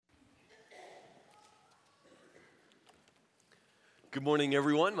Good morning,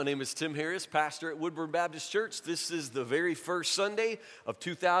 everyone. My name is Tim Harris, pastor at Woodburn Baptist Church. This is the very first Sunday of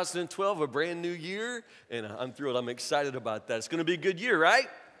 2012, a brand new year, and I'm thrilled. I'm excited about that. It's going to be a good year, right?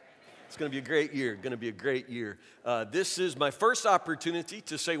 It's going to be a great year. Going to be a great year. This is my first opportunity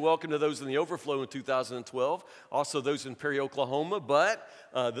to say welcome to those in the overflow in 2012, also those in Perry, Oklahoma. But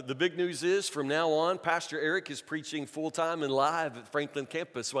the big news is from now on, Pastor Eric is preaching full-time and live at Franklin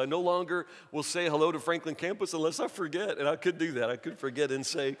campus. So I no longer will say hello to Franklin campus unless I forget. And I could do that. I could forget and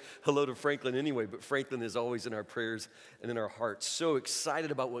say hello to Franklin anyway. But Franklin is always in our prayers and in our hearts. So excited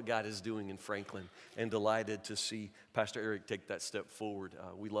about what God is doing in Franklin and delighted to see Pastor Eric take that step forward.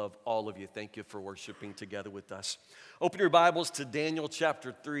 We love all of you. Thank you for worshiping together with us. Open your Bibles to Daniel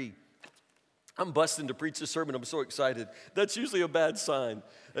chapter 3. I'm busting to preach this sermon. I'm so excited. That's usually a bad sign.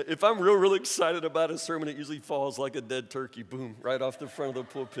 If I'm real excited about a sermon, it usually falls like a dead turkey, boom, right off the front of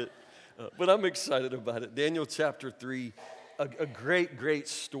the pulpit. But I'm excited about it. Daniel chapter 3, a great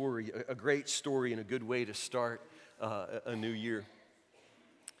story, a great story and a good way to start a new year.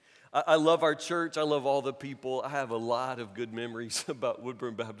 I love our church. I love all the people. I have a lot of good memories about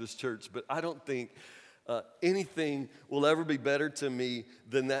Woodburn Baptist Church, but I don't think anything will ever be better to me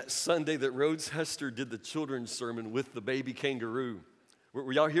than that Sunday that Rhodes Hester did the children's sermon with the baby kangaroo.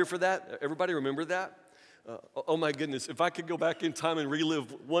 Were y'all here for that? Everybody remember that? Oh my goodness, if I could go back in time and relive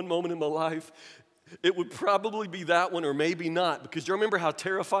one moment in my life, it would probably be that one or maybe not, because you remember how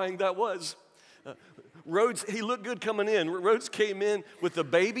terrifying that was. Rhodes, he looked good coming in. Rhodes came in with a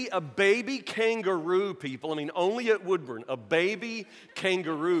baby kangaroo, people. I mean, only at Woodburn, a baby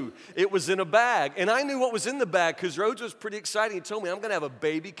kangaroo. It was in a bag, and I knew what was in the bag because Rhodes was pretty excited. He told me, I'm going to have a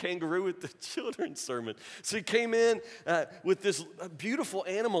baby kangaroo at the children's sermon. So he came in with this beautiful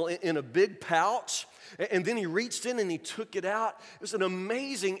animal in a big pouch, and then he reached in and he took it out. It was an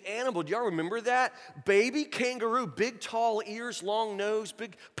amazing animal. Do y'all remember that? Baby kangaroo, big tall ears, long nose,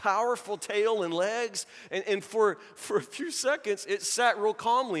 big powerful tail and legs. And for a few seconds, it sat real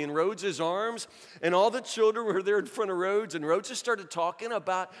calmly in Rhodes' arms, and all the children were there in front of Rhodes, and Rhodes just started talking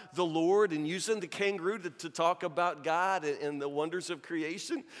about the Lord and using the kangaroo to talk about God and the wonders of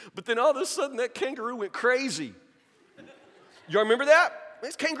creation. But then all of a sudden, that kangaroo went crazy. Y'all remember that?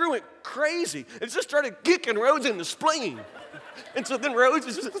 This kangaroo went crazy. It just started kicking Rhodes in the spleen. And so then Rhodes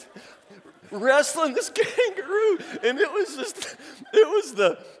is just wrestling this kangaroo. And it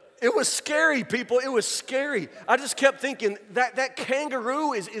was scary, people. It was scary. I just kept thinking that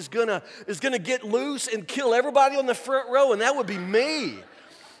kangaroo is gonna get loose and kill everybody on the front row, and that would be me.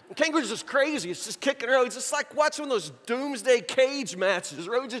 The kangaroo's just crazy. It's just kicking Rhodes. It's like watching one of those doomsday cage matches.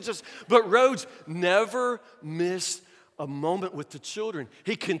 But Rhodes never missed a moment with the children.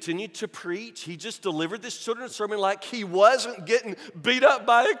 He continued to preach. He just delivered this children's sermon like he wasn't getting beat up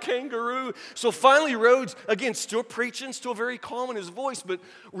by a kangaroo. So finally, Rhodes, again, still preaching, still very calm in his voice, but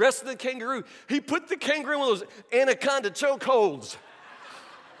wrestling the kangaroo. He put the kangaroo in one of those anaconda chokeholds,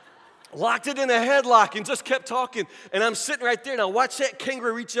 locked it in a headlock, and just kept talking. And I'm sitting right there, and I watch that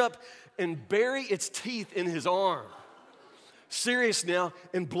kangaroo reach up and bury its teeth in his arm. Serious now,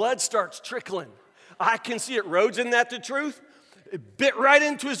 and blood starts trickling. I can see it. Rhodes, isn't that the truth? It bit right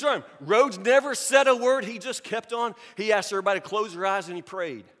into his arm. Rhodes never said a word. He just kept on. He asked everybody to close their eyes, and he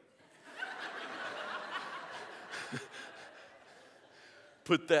prayed.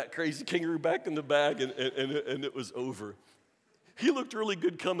 Put that crazy kangaroo back in the bag, and it was over. He looked really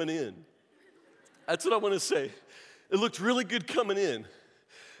good coming in. That's what I want to say. It looked really good coming in.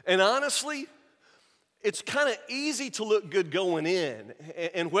 And honestly, it's kind of easy to look good going in,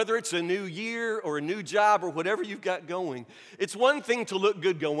 and whether it's a new year or a new job or whatever you've got going, it's one thing to look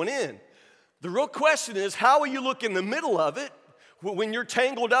good going in. The real question is, how will you look in the middle of it when you're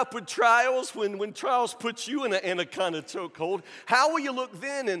tangled up with trials, when trials put you in a kind of chokehold? How will you look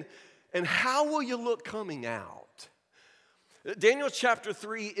then, and how will you look coming out? Daniel chapter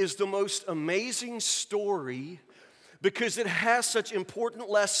 3 is the most amazing story because it has such important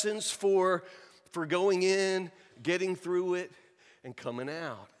lessons for going in, getting through it, and coming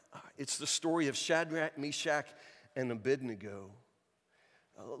out. It's the story of Shadrach, Meshach, and Abednego.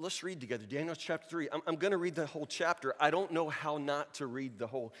 Let's read together, Daniel chapter 3. I'm going to read the whole chapter. I don't know how not to read the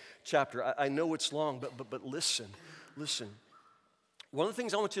whole chapter. I know it's long, but listen. One of the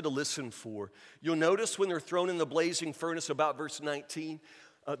things I want you to listen for, you'll notice when they're thrown in the blazing furnace, about verse 19,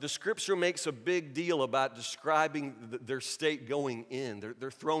 the scripture makes a big deal about describing their state going in.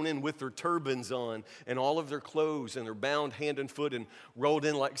 They're thrown in with their turbans on and all of their clothes, and they're bound hand and foot and rolled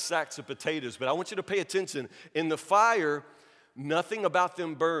in like sacks of potatoes. But I want you to pay attention. In the fire, nothing about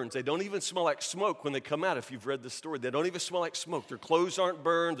them burns. They don't even smell like smoke when they come out, if you've read the story. They don't even smell like smoke. Their clothes aren't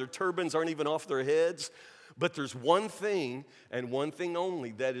burned. Their turbans aren't even off their heads. But there's one thing and one thing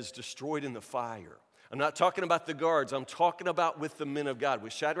only that is destroyed in the fire. I'm not talking about the guards. I'm talking about with the men of God.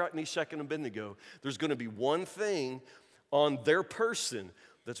 With Shadrach, Meshach, and Abednego, there's going to be one thing on their person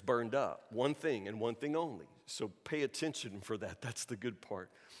that's burned up. One thing and one thing only. So pay attention for that. That's the good part.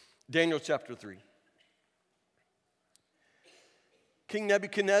 Daniel chapter 3. King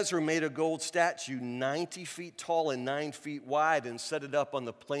Nebuchadnezzar made a gold statue 90 feet tall and 9 feet wide and set it up on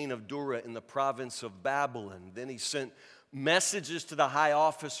the plain of Dura in the province of Babylon. Then he sent messages to the high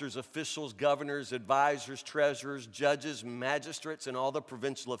officers, officials, governors, advisors, treasurers, judges, magistrates, and all the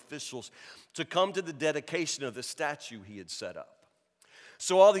provincial officials to come to the dedication of the statue he had set up.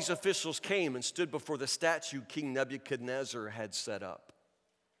 So all these officials came and stood before the statue King Nebuchadnezzar had set up.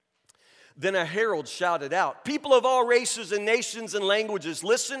 Then a herald shouted out, "People of all races and nations and languages,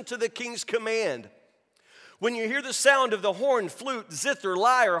 listen to the king's command. When you hear the sound of the horn, flute, zither,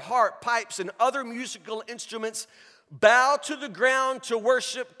 lyre, harp, pipes, and other musical instruments, bow to the ground to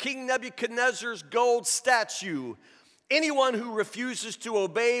worship King Nebuchadnezzar's gold statue. Anyone who refuses to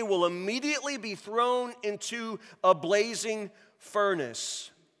obey will immediately be thrown into a blazing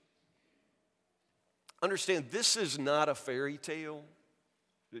furnace." Understand, this is not a fairy tale.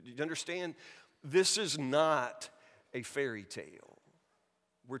 Do you understand? This is not a fairy tale.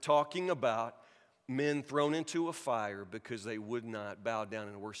 We're talking about men thrown into a fire because they would not bow down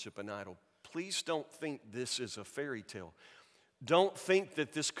and worship an idol. Please don't think this is a fairy tale. Don't think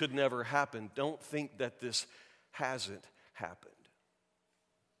that this could never happen. Don't think that this hasn't happened.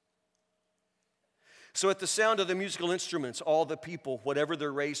 So at the sound of the musical instruments, all the people, whatever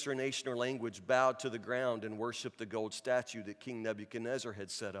their race or nation or language, bowed to the ground and worshiped the gold statue that King Nebuchadnezzar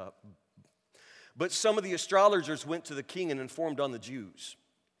had set up. But some of the astrologers went to the king and informed on the Jews.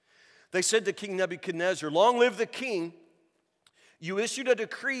 They said to King Nebuchadnezzar, "Long live the king. You issued a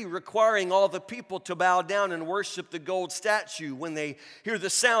decree requiring all the people to bow down and worship the gold statue when they hear the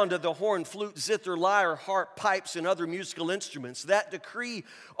sound of the horn, flute, zither, lyre, harp, pipes, and other musical instruments. That decree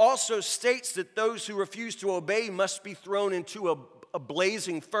also states that those who refuse to obey must be thrown into a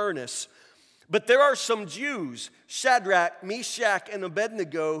blazing furnace. But there are some Jews, Shadrach, Meshach, and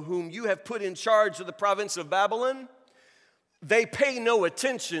Abednego, whom you have put in charge of the province of Babylon. They pay no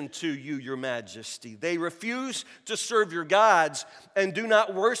attention to you, your majesty. They refuse to serve your gods and do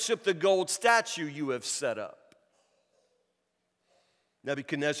not worship the gold statue you have set up."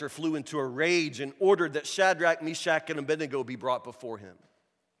 Nebuchadnezzar flew into a rage and ordered that Shadrach, Meshach, and Abednego be brought before him.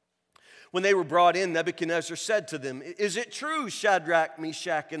 When they were brought in, Nebuchadnezzar said to them, "Is it true, Shadrach,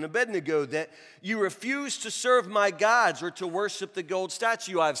 Meshach, and Abednego, that you refuse to serve my gods or to worship the gold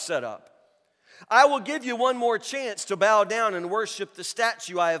statue I've set up? I will give you one more chance to bow down and worship the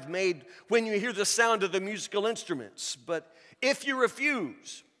statue I have made when you hear the sound of the musical instruments. But if you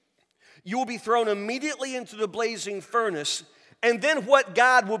refuse, you will be thrown immediately into the blazing furnace, and then what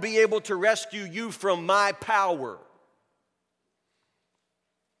God will be able to rescue you from my power?"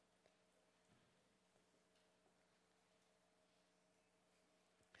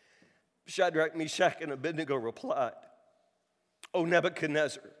 Shadrach, Meshach, and Abednego replied, "O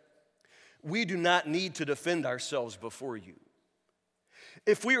Nebuchadnezzar, we do not need to defend ourselves before you.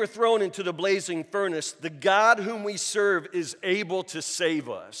 If we are thrown into the blazing furnace, the God whom we serve is able to save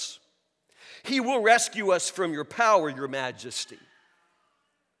us. He will rescue us from your power, your majesty.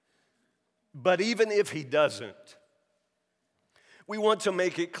 But even if he doesn't, we want to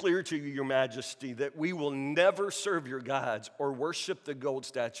make it clear to you, your majesty, that we will never serve your gods or worship the gold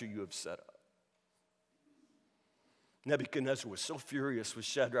statue you have set up." Nebuchadnezzar was so furious with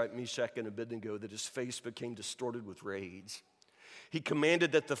Shadrach, Meshach, and Abednego that his face became distorted with rage. He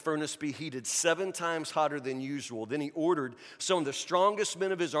commanded that the furnace be heated 7 times hotter than usual. Then he ordered some of the strongest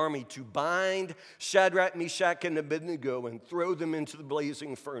men of his army to bind Shadrach, Meshach, and Abednego and throw them into the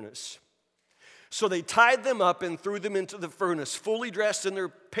blazing furnace. So they tied them up and threw them into the furnace, fully dressed in their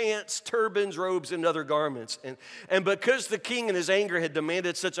pants, turbans, robes, and other garments. And because the king in his anger had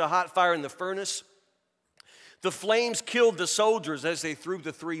demanded such a hot fire in the furnace, the flames killed the soldiers as they threw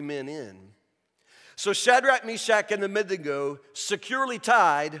the 3 men in. So Shadrach, Meshach, and Abednego, securely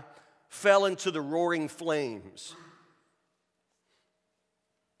tied, fell into the roaring flames.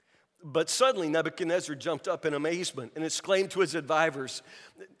 But suddenly Nebuchadnezzar jumped up in amazement and exclaimed to his advisors,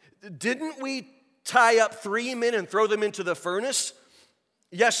 "Didn't we tie up 3 men and throw them into the furnace?"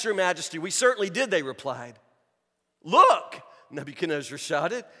 "Yes, your majesty, we certainly did," they replied. "Look," Nebuchadnezzar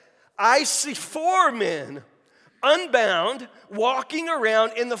shouted, "I see 4 men, unbound, walking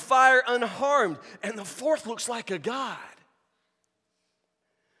around in the fire unharmed, and the 4th looks like a god."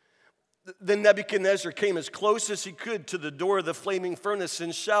 Then Nebuchadnezzar came as close as he could to the door of the flaming furnace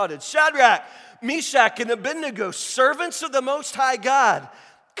and shouted, "Shadrach, Meshach, and Abednego, servants of the Most High God,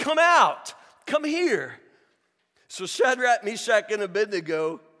 come out, come here." So Shadrach, Meshach, and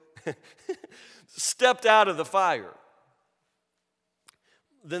Abednego stepped out of the fire.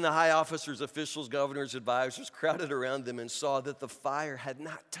 Then the high officers, officials, governors, advisors crowded around them and saw that the fire had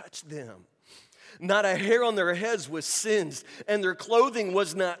not touched them. Not a hair on their heads was singed, and their clothing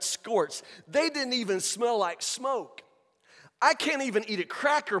was not scorched. They didn't even smell like smoke. I can't even eat a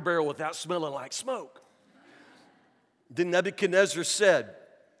Cracker Barrel without smelling like smoke. Then Nebuchadnezzar said,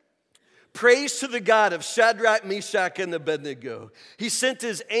 "Praise to the God of Shadrach, Meshach, and Abednego. He sent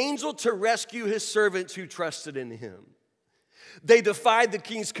his angel to rescue his servants who trusted in him. They defied the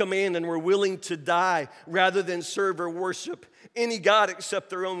king's command and were willing to die rather than serve or worship any god except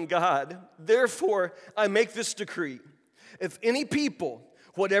their own God. Therefore, I make this decree. If any people,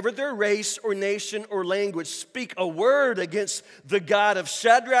 whatever their race or nation or language, speak a word against the God of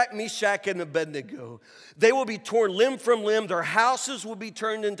Shadrach, Meshach, and Abednego, they will be torn limb from limb. Their houses will be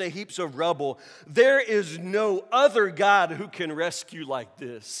turned into heaps of rubble. There is no other God who can rescue like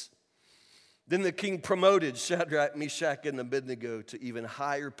this." Then the king promoted Shadrach, Meshach, and Abednego to even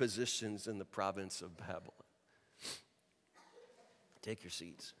higher positions in the province of Babylon. Take your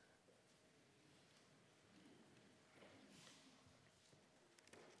seats.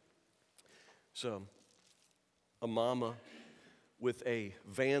 So, a mama with a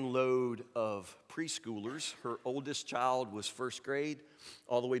van load of preschoolers. Her oldest child was first grade,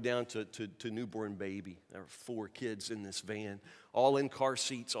 all the way down to newborn baby. There were 4 kids in this van, all in car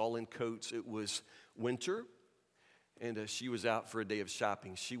seats, all in coats. It was winter, and she was out for a day of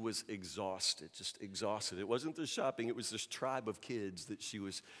shopping. She was exhausted, just exhausted. It wasn't the shopping, it was this tribe of kids that she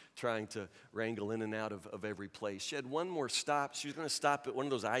was trying to wrangle in and out of every place. She had one more stop. She was going to stop at one of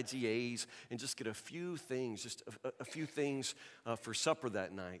those IGAs and just get a few things, just a few things for supper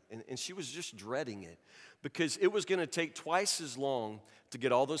that night. And she was just dreading it because it was going to take twice as long to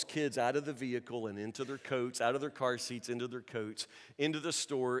get all those kids out of the vehicle and into their coats, out of their car seats, into their coats, into the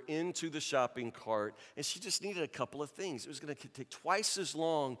store, into the shopping cart. And she just needed a couple of things. It was going to take twice as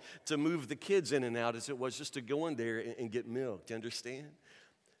long to move the kids in and out as it was just to go in there and get milk. Do you understand?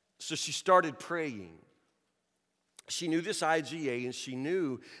 So she started praying. She knew this IGA, and she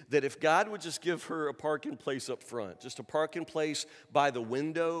knew that if God would just give her a parking place up front, just a parking place by the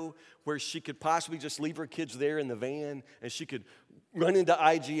window where she could possibly just leave her kids there in the van, and she could run into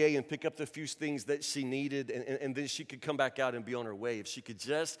IGA and pick up the few things that she needed, and then she could come back out and be on her way. If she could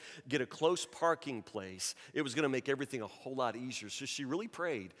just get a close parking place, it was going to make everything a whole lot easier. So she really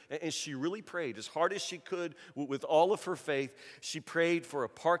prayed, and she really prayed as hard as she could with all of her faith. She prayed for a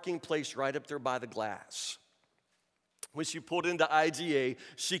parking place right up there by the glass. When she pulled into IGA,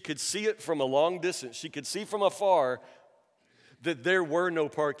 she could see it from a long distance. She could see from afar that there were no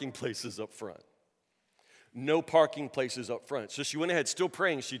parking places up front. No parking places up front. So she went ahead, still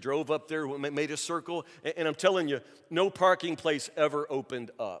praying. She drove up there, made a circle, and I'm telling you, no parking place ever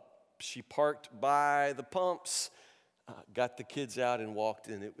opened up. She parked by the pumps, got the kids out, and walked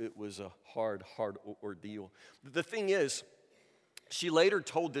in. It was a hard ordeal. The thing is, she later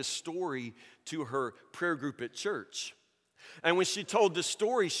told this story to her prayer group at church. And when she told the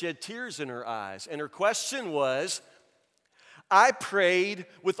story, she had tears in her eyes. And her question was, I prayed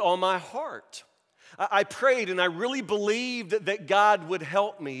with all my heart. I prayed and I really believed that God would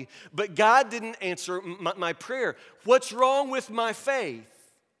help me, but God didn't answer my prayer. What's wrong with my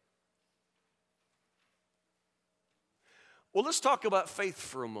faith? Well, let's talk about faith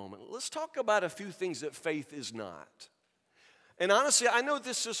for a moment. Let's talk about a few things that faith is not. And honestly, I know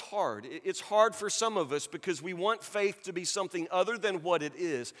this is hard. It's hard for some of us because we want faith to be something other than what it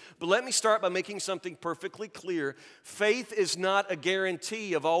is. But let me start by making something perfectly clear. Faith is not a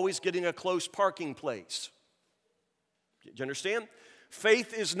guarantee of always getting a close parking place. Do you understand?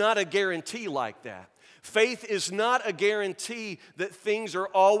 Faith is not a guarantee like that. Faith is not a guarantee that things are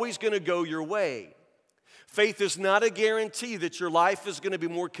always going to go your way. Faith is not a guarantee that your life is going to be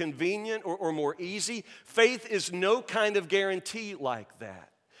more convenient or more easy. Faith is no kind of guarantee like that.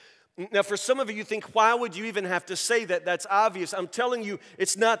 Now, for some of you think, why would you even have to say that? That's obvious. I'm telling you,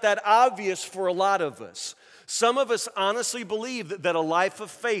 it's not that obvious for a lot of us. Some of us honestly believe that a life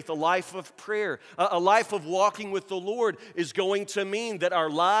of faith, a life of prayer, a life of walking with the Lord is going to mean that our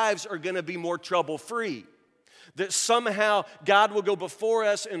lives are going to be more trouble-free. That somehow God will go before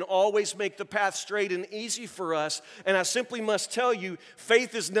us and always make the path straight and easy for us. And I simply must tell you,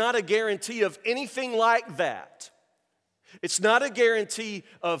 faith is not a guarantee of anything like that. It's not a guarantee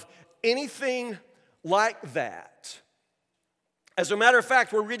of anything like that. As a matter of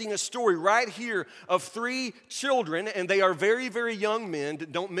fact, we're reading a story right here of 3 children, and they are very, very young men.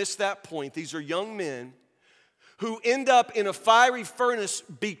 Don't miss that point. These are young men who end up in a fiery furnace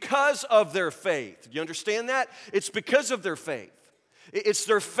because of their faith. You understand that? It's because of their faith. It's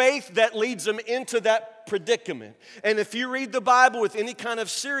their faith that leads them into that predicament. And if you read the Bible with any kind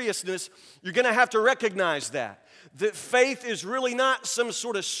of seriousness, you're going to have to recognize that faith is really not some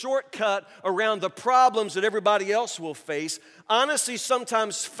sort of shortcut around the problems that everybody else will face. Honestly,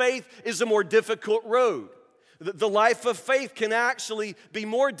 sometimes faith is a more difficult road. The life of faith can actually be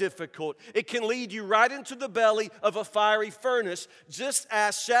more difficult. It can lead you right into the belly of a fiery furnace, just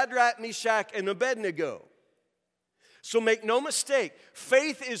as Shadrach, Meshach, and Abednego. So make no mistake,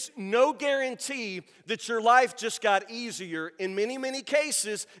 faith is no guarantee that your life just got easier. In many, many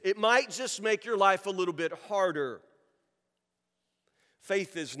cases, it might just make your life a little bit harder.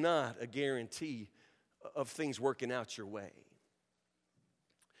 Faith is not a guarantee of things working out your way.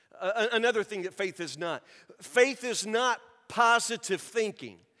 Another thing that faith is not positive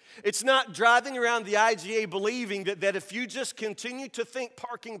thinking. It's not driving around the IGA believing that if you just continue to think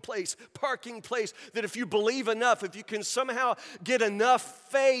parking place, that if you believe enough, if you can somehow get enough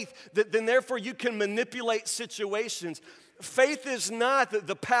faith, then therefore you can manipulate situations. Faith is not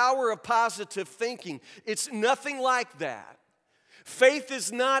the power of positive thinking. It's nothing like that. Faith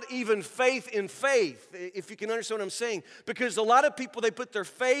is not even faith in faith, if you can understand what I'm saying, because a lot of people, they put their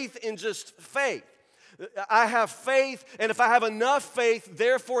faith in just faith. I have faith, and if I have enough faith,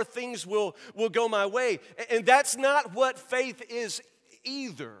 therefore things will go my way. And that's not what faith is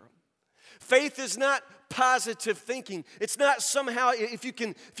either. Faith is not positive thinking. It's not somehow if you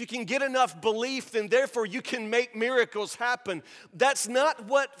can get enough belief, then therefore you can make miracles happen. That's not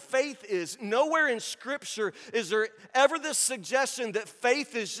what faith is. Nowhere in Scripture is there ever this suggestion that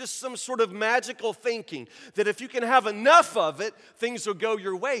faith is just some sort of magical thinking, that if you can have enough of it, things will go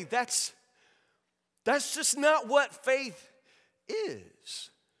your way. That's just not what faith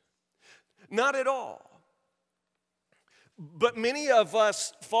is. Not at all. But many of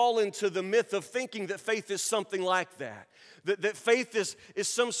us fall into the myth of thinking that faith is something like that. That faith is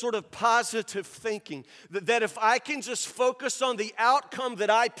some sort of positive thinking. That if I can just focus on the outcome that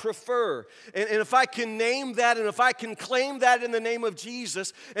I prefer, and if I can name that, and if I can claim that in the name of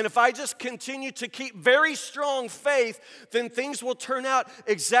Jesus, and if I just continue to keep very strong faith, then things will turn out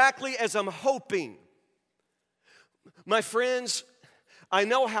exactly as I'm hoping. My friends, I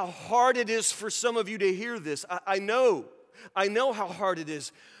know how hard it is for some of you to hear this. I know how hard it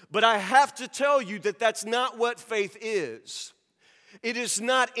is, but I have to tell you that that's not what faith is. It is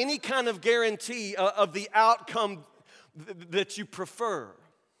not any kind of guarantee of the outcome that you prefer.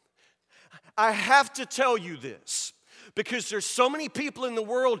 I have to tell you this because there's so many people in the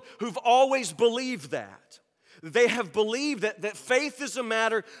world who've always believed that. They have believed that faith is a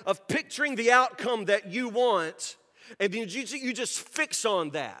matter of picturing the outcome that you want, and then you just fix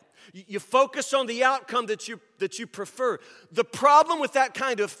on that. You focus on the outcome that you prefer. The problem with that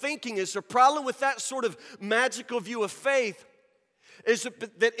kind of thinking is, the problem with that sort of magical view of faith is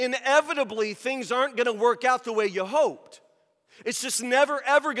that inevitably things aren't going to work out the way you hoped. It's just never,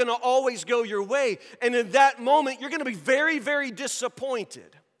 ever going to always go your way. And in that moment, you're going to be very, very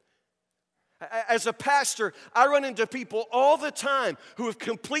disappointed. As a pastor, I run into people all the time who have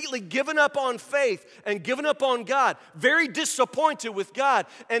completely given up on faith and given up on God, very disappointed with God.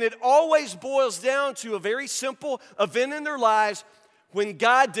 And it always boils down to a very simple event in their lives when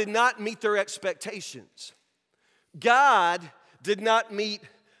God did not meet their expectations. God did not meet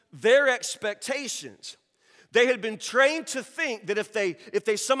their expectations. They had been trained to think that if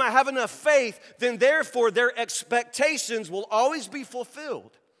they somehow have enough faith, then therefore their expectations will always be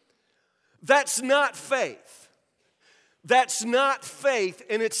fulfilled. That's not faith. That's not faith,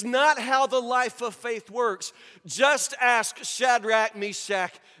 and it's not how the life of faith works. Just ask Shadrach,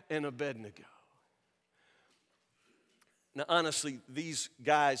 Meshach, and Abednego. Now, honestly, these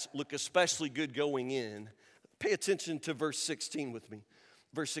guys look especially good going in. Pay attention to verse 16 with me.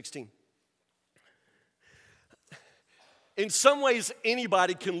 Verse 16. In some ways,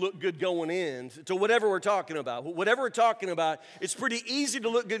 anybody can look good going in to whatever we're talking about. Whatever we're talking about, it's pretty easy to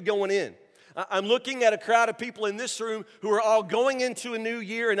look good going in. I'm looking at a crowd of people in this room who are all going into a new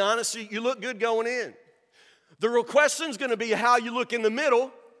year, and honestly, you look good going in. The real question is going to be how you look in the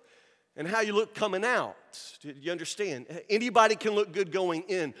middle and how you look coming out. Do you understand? Anybody can look good going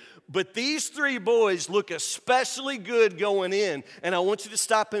in, but these 3 boys look especially good going in, and I want you to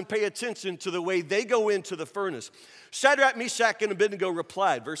stop and pay attention to the way they go into the furnace. Shadrach, Meshach, and Abednego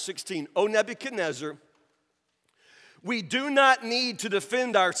replied, verse 16, O Nebuchadnezzar, we do not need to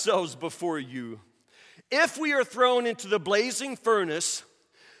defend ourselves before you. If we are thrown into the blazing furnace,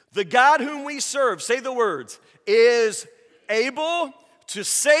 the God whom we serve, say the words, is able to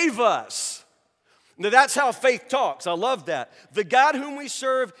save us. Now that's how faith talks. I love that. The God whom we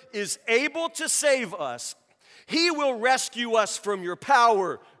serve is able to save us. He will rescue us from your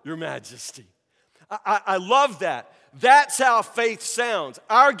power, your majesty. I love that. That's how faith sounds.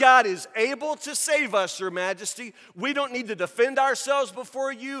 Our God is able to save us, your majesty. We don't need to defend ourselves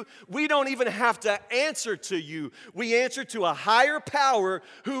before you. We don't even have to answer to you. We answer to a higher power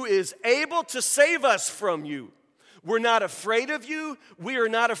who is able to save us from you. We're not afraid of you. We are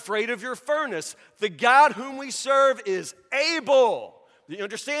not afraid of your furnace. The God whom we serve is able. Do you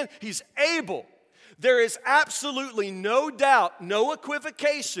understand? He's able. There is absolutely no doubt, no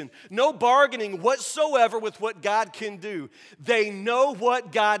equivocation, no bargaining whatsoever with what God can do. They know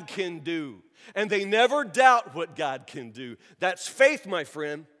what God can do, and they never doubt what God can do. That's faith, my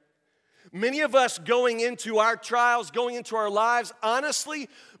friend. Many of us going into our trials, going into our lives, honestly,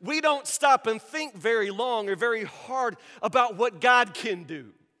 we don't stop and think very long or very hard about what God can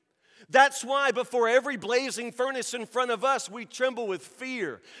do. That's why before every blazing furnace in front of us, we tremble with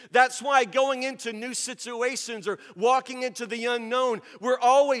fear. That's why going into new situations or walking into the unknown, we're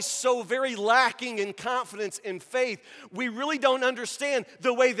always so very lacking in confidence and faith. We really don't understand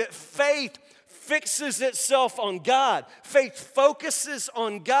the way that faith fixes itself on God. Faith focuses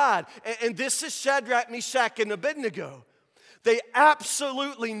on God. And this is Shadrach, Meshach, and Abednego. They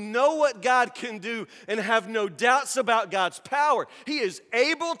absolutely know what God can do and have no doubts about God's power. He is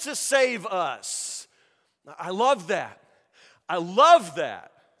able to save us. I love that. I love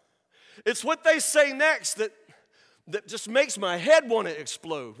that. It's what they say next that just makes my head want to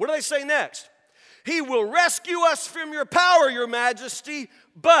explode. What do they say next? He will rescue us from your power, your majesty.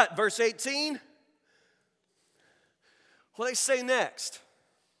 But, verse 18, what do they say next?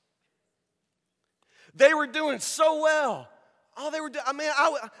 They were doing so well. Oh, they were doing,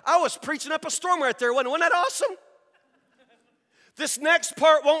 I was preaching up a storm right there, wasn't that awesome? This next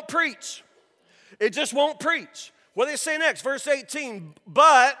part won't preach. It just won't preach. What do they say next? Verse 18,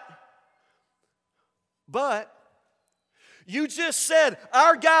 but, you just said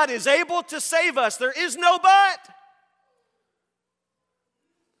our God is able to save us. There is no but.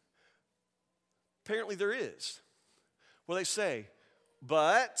 Apparently there is. What do they say?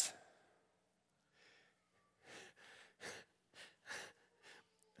 But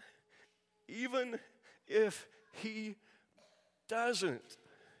even if he doesn't.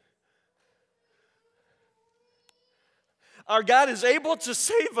 Our God is able to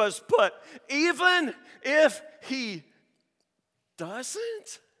save us, but even if he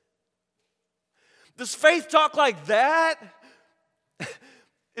doesn't? Does faith talk like that?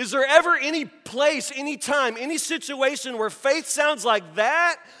 Is there ever any place, any time, any situation where faith sounds like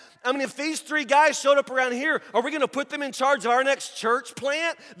that? I mean, if these three guys showed up around here, are we going to put them in charge of our next church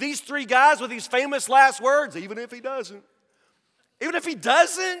plant? These three guys with these famous last words, even if he doesn't. Even if he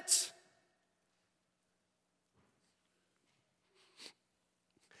doesn't.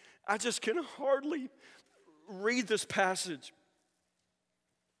 I just can hardly read this passage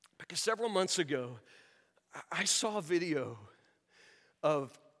because several months ago, I saw a video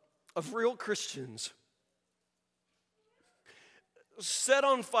of real Christians set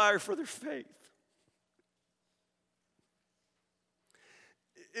on fire for their faith.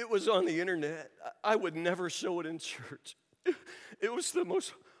 It was on the internet. I would never show it in church. It was the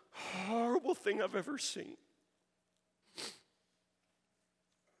most horrible thing I've ever seen.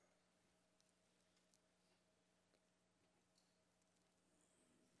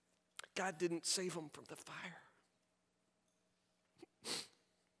 God didn't save them from the fire.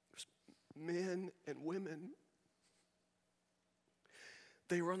 There's men and women.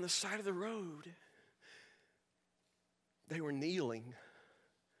 They were on the side of the road. They were kneeling.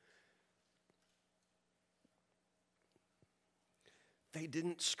 They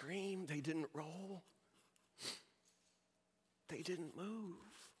didn't scream. They didn't roll. They didn't move.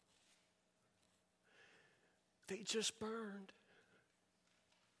 They just burned.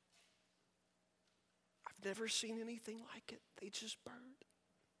 I've never seen anything like it. They just burned.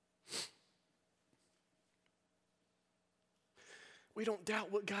 We don't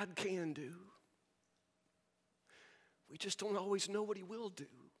doubt what God can do. We just don't always know what he will do.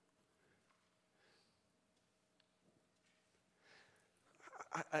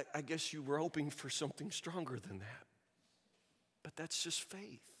 I guess you were hoping for something stronger than that. But that's just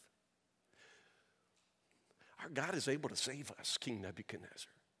faith. Our God is able to save us, King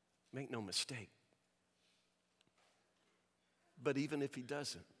Nebuchadnezzar. Make no mistake. But even if he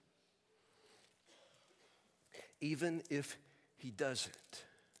doesn't,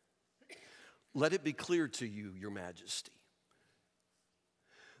 Let it be clear to you, your majesty,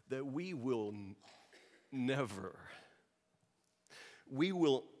 that we will never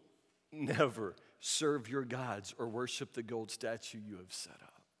serve your gods or worship the gold statue you have set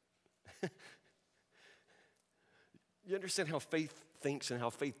up. You understand how faith thinks and how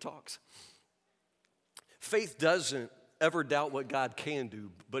faith talks? Faith doesn't ever doubt what God can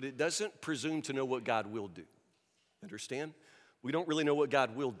do, but it doesn't presume to know what God will do. Understand? We don't really know what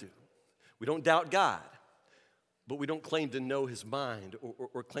God will do. We don't doubt God, but we don't claim to know his mind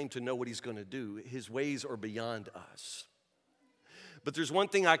or claim to know what he's going to do. His ways are beyond us. But there's one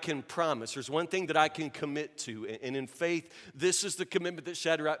thing I can promise. There's one thing that I can commit to. And in faith, this is the commitment that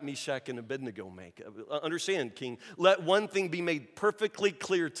Shadrach, Meshach, and Abednego make. Understand, King, let one thing be made perfectly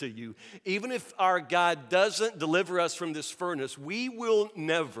clear to you. Even if our God doesn't deliver us from this furnace, we will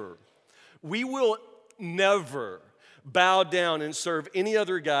never bow down and serve any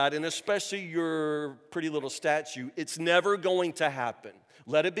other God, and especially your pretty little statue. It's never going to happen.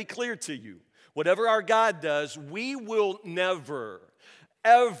 Let it be clear to you. Whatever our God does, we will never,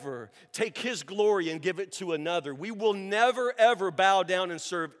 ever take his glory and give it to another. We will never, ever bow down and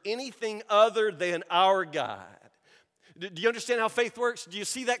serve anything other than our God. Do you understand how faith works? Do you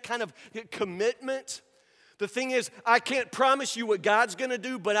see that kind of commitment? The thing is, I can't promise you what God's going to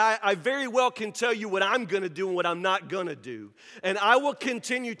do, but I very well can tell you what I'm going to do and what I'm not going to do. And I will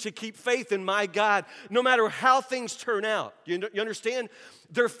continue to keep faith in my God no matter how things turn out. You understand?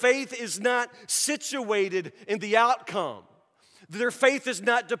 Their faith is not situated in the outcome. Their faith is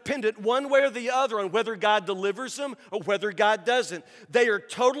not dependent one way or the other on whether God delivers them or whether God doesn't. They are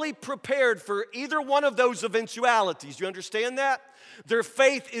totally prepared for either one of those eventualities. You understand that? Their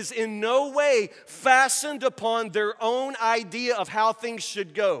faith is in no way fastened upon their own idea of how things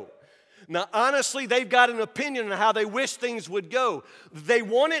should go. Now, honestly, they've got an opinion on how they wish things would go. They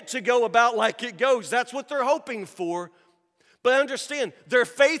want it to go about like it goes. That's what they're hoping for. But understand, their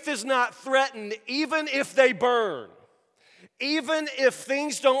faith is not threatened even if they burn. Even if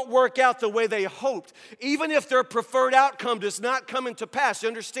things don't work out the way they hoped, even if their preferred outcome does not come into pass, you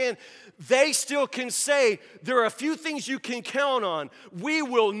understand, they still can say, there are a few things you can count on. We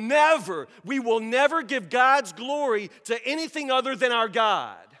will never give God's glory to anything other than our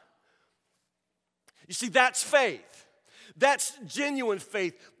God. You see, that's faith. That's genuine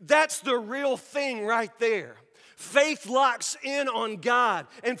faith. That's the real thing right there. Faith locks in on God,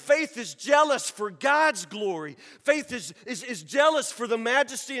 and faith is jealous for God's glory. Faith is jealous for the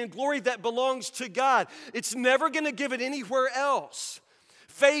majesty and glory that belongs to God. It's never going to give it anywhere else.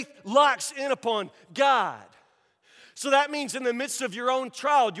 Faith locks in upon God. So that means in the midst of your own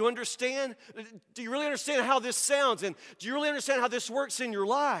trial, do you understand? Do you really understand how this sounds? And do you really understand how this works in your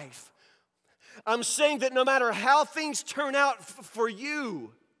life? I'm saying that no matter how things turn out for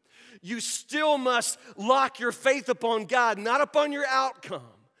you, you still must lock your faith upon God, not upon your outcome,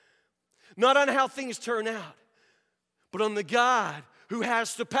 not on how things turn out, but on the God who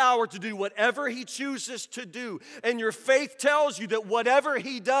has the power to do whatever he chooses to do. And your faith tells you that whatever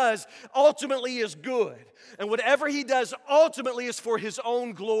he does ultimately is good. And whatever he does ultimately is for his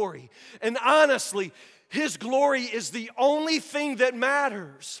own glory. And honestly, his glory is the only thing that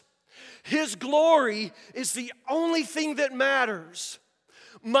matters. His glory is the only thing that matters.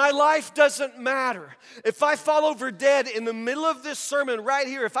 My life doesn't matter. If I fall over dead in the middle of this sermon right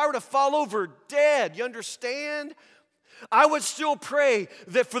here, if I were to fall over dead, you understand? I would still pray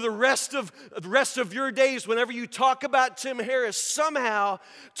that for the rest of your days, whenever you talk about Tim Harris, somehow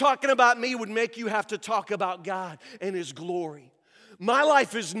talking about me would make you have to talk about God and his glory. My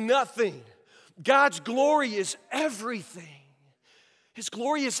life is nothing. God's glory is everything. His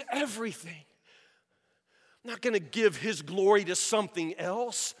glory is everything. I'm not going to give his glory to something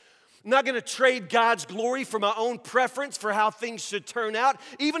else. I'm not going to trade God's glory for my own preference for how things should turn out.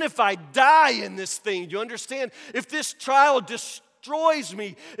 Even if I die in this thing, do you understand? If this trial destroys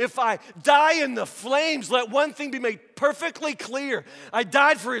me, if I die in the flames, let one thing be made perfectly clear. I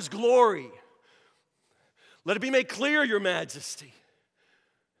died for his glory. Let it be made clear, your majesty.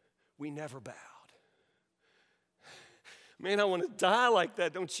 We never bowed. Man, I want to die like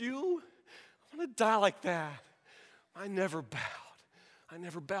that, don't you? I want to die like that. I never bowed. I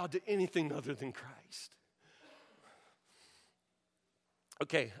never bowed to anything other than Christ.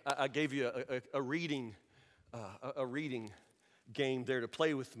 Okay, I gave you a reading game there to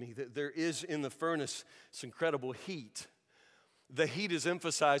play with me. There is in the furnace this incredible heat. The heat is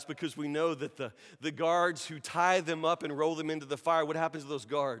emphasized because we know that the guards who tie them up and roll them into the fire, what happens to those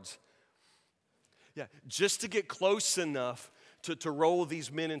guards? Yeah, just to get close enough to roll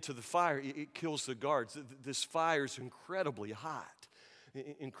these men into the fire, it kills the guards. This fire is incredibly hot,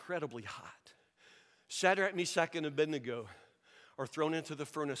 incredibly hot. Shadrach, Meshach, and Abednego are thrown into the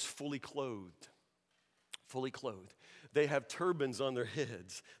furnace fully clothed. Fully clothed. They have turbans on their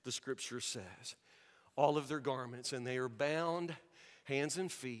heads, the scripture says. All of their garments, and they are bound, hands and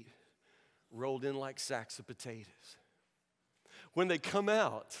feet, rolled in like sacks of potatoes. When they come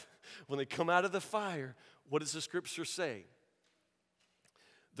out of the fire, what does the scripture say?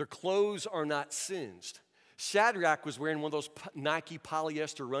 Their clothes are not singed. Shadrach was wearing one of those Nike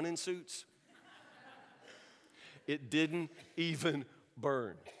polyester running suits. It didn't even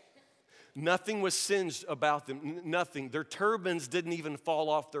burn. Nothing was singed about them, nothing. Their turbans didn't even fall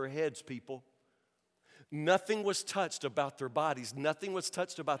off their heads, people. Nothing was touched about their bodies. Nothing was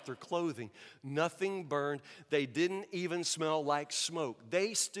touched about their clothing. Nothing burned. They didn't even smell like smoke.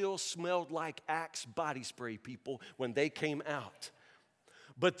 They still smelled like Axe body spray, people, when they came out.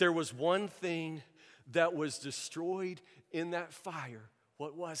 But there was one thing that was destroyed in that fire.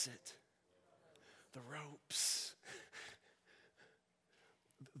 What was it? The ropes.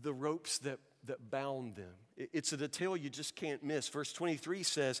 The ropes that bound them. It's a detail you just can't miss. Verse 23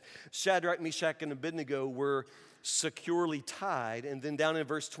 says, Shadrach, Meshach, and Abednego were securely tied. And then down in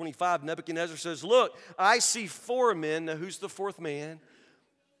verse 25, Nebuchadnezzar says, look, I see 4 men. Now, who's the 4th man?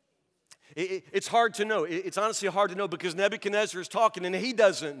 It's hard to know. It's honestly hard to know because Nebuchadnezzar is talking and he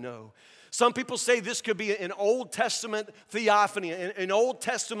doesn't know. Some people say this could be an Old Testament theophany, an Old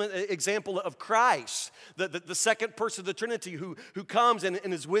Testament example of Christ, the second person of the Trinity who comes and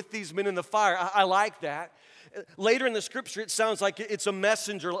is with these men in the fire. I like that. Later in the scripture, it sounds like it's a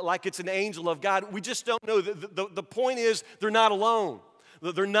messenger, like it's an angel of God. We just don't know. The point is they're not alone.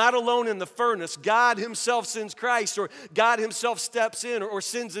 They're not alone in the furnace. God himself sends Christ, or God himself steps in or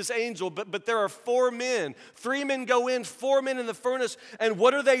sends this angel. But there are 4 men. 3 men go in, 4 men in the furnace. And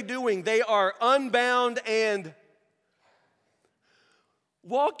what are they doing? They are unbound and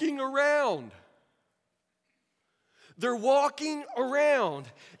walking around. They're walking around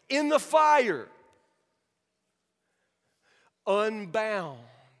in the fire, unbound.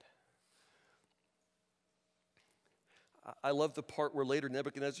 I love the part where later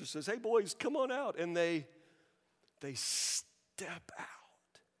Nebuchadnezzar says, hey boys, come on out. And they step out.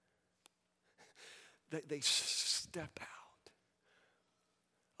 They step out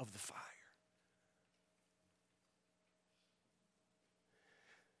of the fire.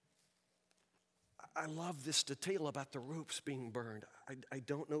 I love this detail about the ropes being burned. I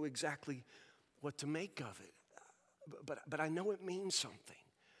don't know exactly what to make of it, but I know it means something.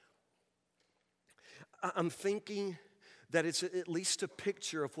 I'm thinking that it's at least a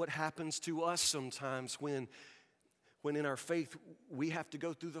picture of what happens to us sometimes when in our faith we have to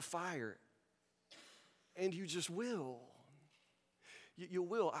go through the fire. And you just will. You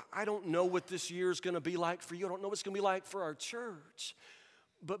will. I don't know what this year is going to be like for you. I don't know what it's going to be like for our church.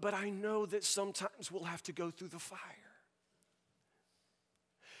 But I know that sometimes we'll have to go through the fire.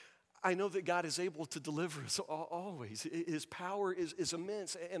 I know that God is able to deliver us always. His power is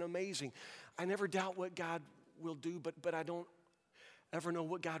immense and amazing. I never doubt what God will do, but I don't ever know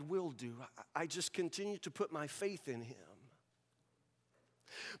what God will do. I just continue to put my faith in him.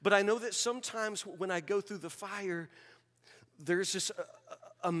 But I know that sometimes when I go through the fire, there's this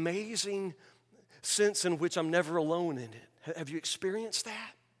amazing sense in which I'm never alone in it. Have you experienced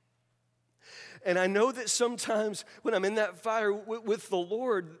that? And I know that sometimes when I'm in that fire with the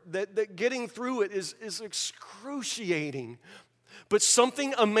Lord, that getting through it is excruciating. But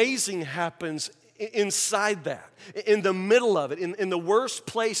something amazing happens inside that, in the middle of it, in the worst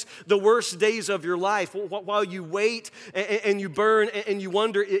place, the worst days of your life, while you wait and you burn and you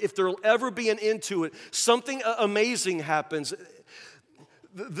wonder if there will ever be an end to it, something amazing happens.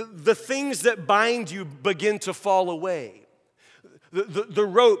 The things that bind you begin to fall away. The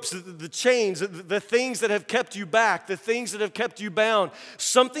ropes, the chains, the things that have kept you back, the things that have kept you bound.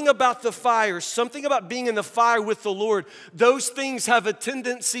 Something about the fire, something about being in the fire with the Lord, those things have a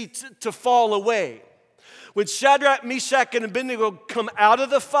tendency to fall away. When Shadrach, Meshach, and Abednego come out of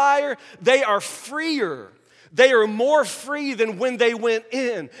the fire, they are freer. They are more free than when they went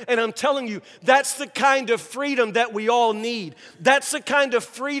in. And I'm telling you, that's the kind of freedom that we all need. That's the kind of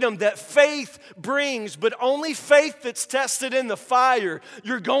freedom that faith brings, but only faith that's tested in the fire.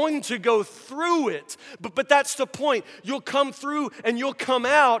 You're going to go through it, but that's the point. You'll come through and you'll come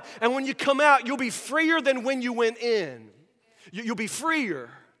out, and when you come out, you'll be freer than when you went in. You'll be freer.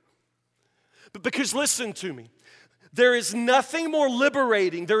 But because listen to me. There is nothing more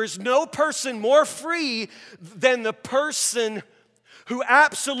liberating. There is no person more free than the person who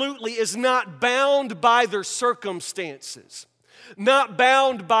absolutely is not bound by their circumstances. not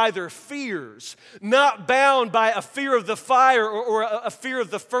bound by their fears, not bound by a fear of the fire or a fear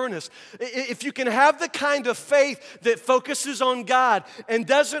of the furnace. If you can have the kind of faith that focuses on God and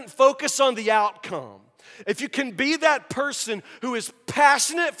doesn't focus on the outcome, if you can be that person who is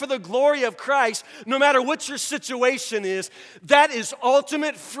passionate for the glory of Christ, no matter what your situation is, that is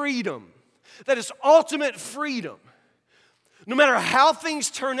ultimate freedom. That is ultimate freedom. No matter how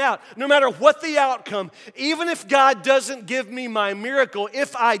things turn out, no matter what the outcome, even if God doesn't give me my miracle,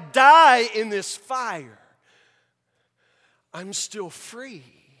 if I die in this fire, I'm still free.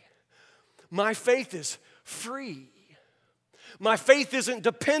 My faith is free. My faith isn't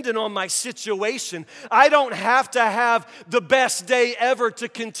dependent on my situation. I don't have to have the best day ever to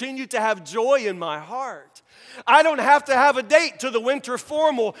continue to have joy in my heart. I don't have to have a date to the winter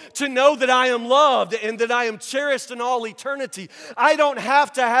formal to know that I am loved and that I am cherished in all eternity. I don't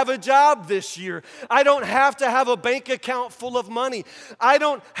have to have a job this year. I don't have to have a bank account full of money. I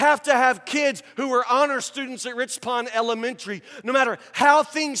don't have to have kids who are honor students at Rich Pond Elementary. No matter how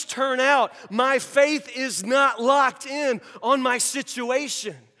things turn out, my faith is not locked in on my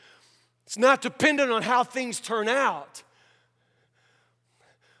situation. It's not dependent on how things turn out.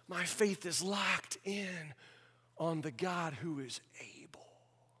 My faith is locked in on the God who is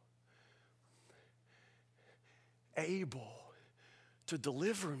able to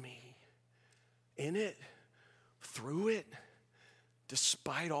deliver me in it, through it,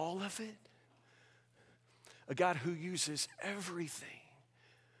 despite all of it. A God who uses everything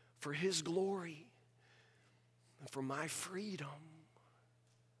for His glory and for my freedom.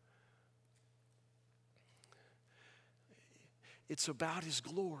 It's about His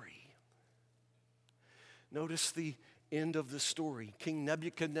glory. Notice the end of the story. King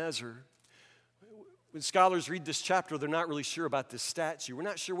Nebuchadnezzar, when scholars read this chapter, they're not really sure about this statue. We're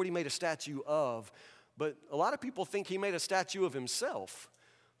not sure what he made a statue of, but a lot of people think he made a statue of himself.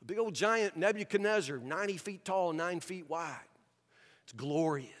 A big old giant Nebuchadnezzar, 90 feet tall, 9 feet wide. It's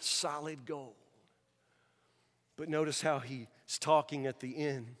glorious, solid gold. But notice how he's talking at the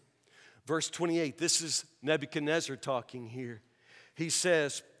end. Verse 28, this is Nebuchadnezzar talking here. He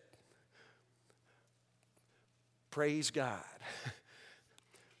says, praise God.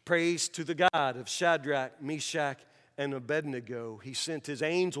 Praise to the God of Shadrach, Meshach, and Abednego. He sent His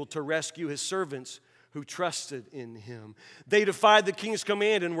angel to rescue His servants who trusted in Him. They defied the king's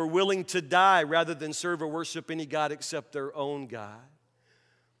command and were willing to die rather than serve or worship any God except their own God.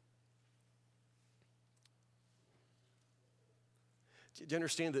 Do you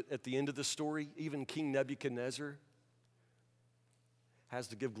understand that at the end of the story, even King Nebuchadnezzar has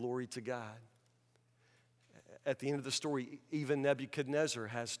to give glory to God? At the end of the story, even Nebuchadnezzar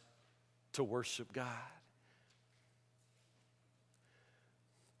has to worship God.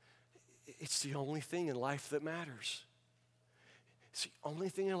 It's the only thing in life that matters. It's the only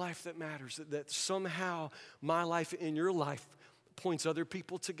thing in life that matters, that somehow my life and your life points other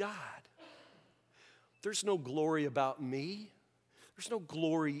people to God. There's no glory about me. There's no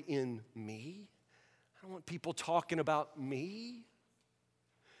glory in me. I don't want people talking about me.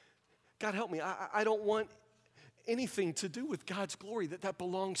 God help me. I don't want anything to do with God's glory, that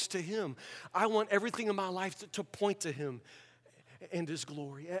belongs to Him. I want everything in my life to point to Him and His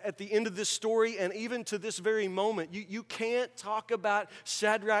glory. At the end of this story, and even to this very moment, you can't talk about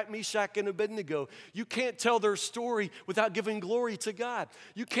Shadrach, Meshach, and Abednego. You can't tell their story without giving glory to God.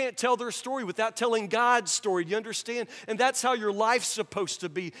 You can't tell their story without telling God's story. Do you understand? And that's how your life's supposed to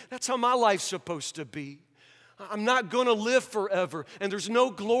be. That's how my life's supposed to be. I'm not going to live forever, and there's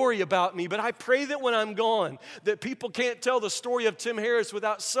no glory about me, but I pray that when I'm gone, that people can't tell the story of Tim Harris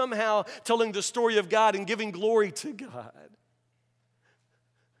without somehow telling the story of God and giving glory to God.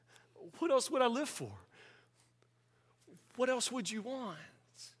 What else would I live for? What else would you want?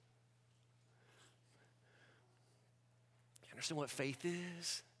 You understand what faith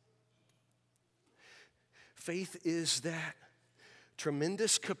is? Faith is that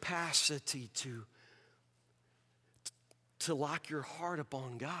tremendous capacity to lock your heart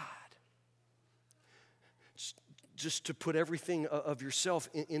upon God. Just to put everything of yourself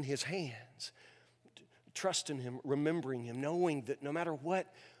in His hands. Trust in Him, remembering Him, knowing that no matter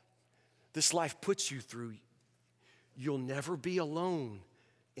what this life puts you through, you'll never be alone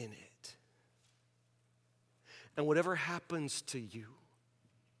in it. And whatever happens to you,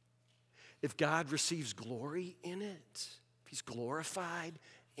 if God receives glory in it, if He's glorified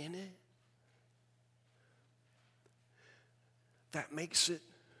in it, that makes it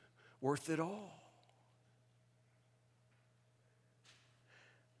worth it all.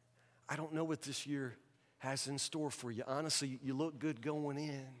 I don't know what this year has in store for you. Honestly, you look good going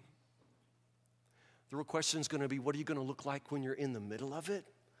in. The real question is going to be, what are you going to look like when you're in the middle of it?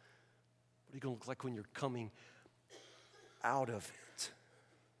 What are you going to look like when you're coming out of it?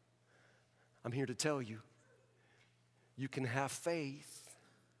 I'm here to tell you, you can have faith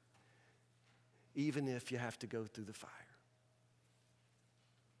even if you have to go through the fire.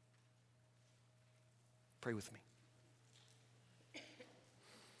 Pray with me.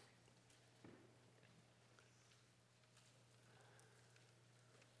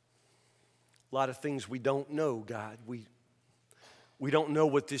 A lot of things we don't know, God. We don't know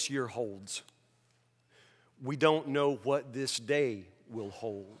what this year holds. We don't know what this day will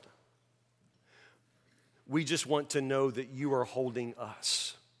hold. We just want to know that you are holding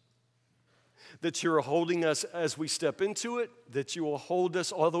us. That you're holding us as we step into it, that you will hold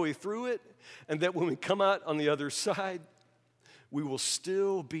us all the way through it, and that when we come out on the other side, we will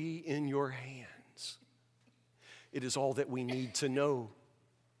still be in your hands. It is all that we need to know,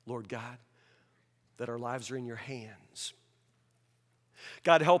 Lord God, that our lives are in your hands.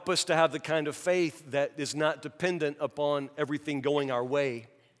 God, help us to have the kind of faith that is not dependent upon everything going our way.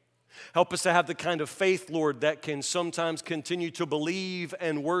 Help us to have the kind of faith, Lord, that can sometimes continue to believe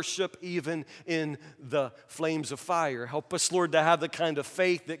and worship even in the flames of fire. Help us, Lord, to have the kind of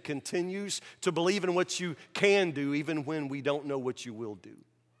faith that continues to believe in what you can do even when we don't know what you will do.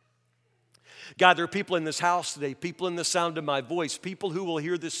 God, there are people in this house today, people in the sound of my voice, people who will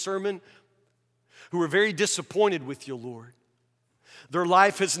hear this sermon who are very disappointed with you, Lord. Their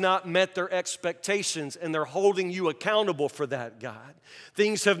life has not met their expectations, and they're holding you accountable for that, God.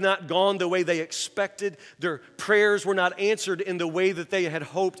 Things have not gone the way they expected. Their prayers were not answered in the way that they had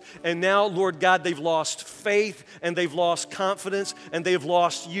hoped. And now, Lord God, they've lost faith, and they've lost confidence, and they've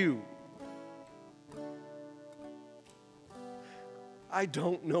lost you. I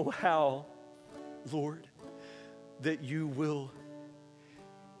don't know how, Lord, that you will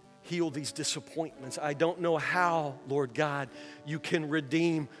heal these disappointments. I don't know how, Lord God, you can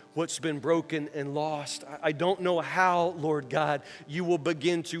redeem what's been broken and lost. I don't know how, Lord God, you will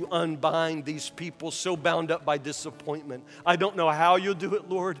begin to unbind these people so bound up by disappointment. I don't know how you'll do it,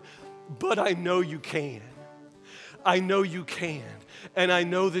 Lord, but I know you can. I know you can, and I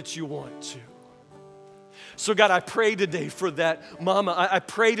know that you want to. So God, I pray today for that mama. I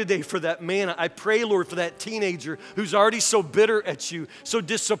pray today for that man. I pray, Lord, for that teenager who's already so bitter at you, so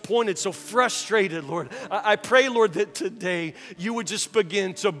disappointed, so frustrated, Lord. I pray, Lord, that today you would just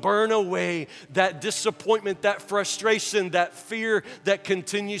begin to burn away that disappointment, that frustration, that fear that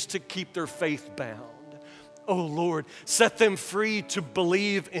continues to keep their faith bound. Oh, Lord, set them free to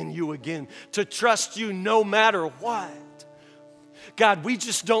believe in you again, to trust you no matter what. God, we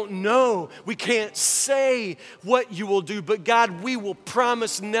just don't know. We can't say what you will do, but God, we will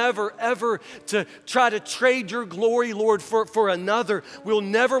promise never, ever to try to trade your glory, Lord, for another. We'll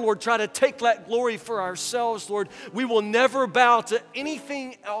never, Lord, try to take that glory for ourselves, Lord. We will never bow to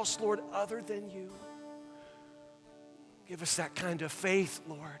anything else, Lord, other than you. Give us that kind of faith,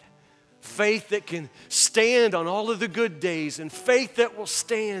 Lord. Faith that can stand on all of the good days, and faith that will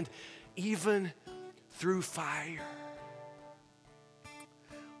stand even through fire.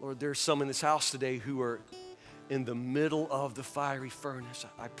 Lord, there's some in this house today who are in the middle of the fiery furnace.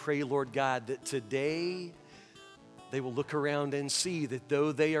 I pray, Lord God, that today they will look around and see that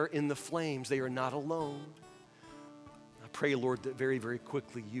though they are in the flames, they are not alone. I pray, Lord, that very, very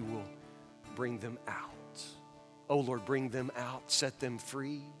quickly you will bring them out. Oh, Lord, bring them out, set them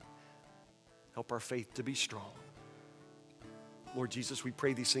free. Help our faith to be strong. Lord Jesus, we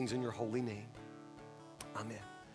pray these things in your holy name. Amen.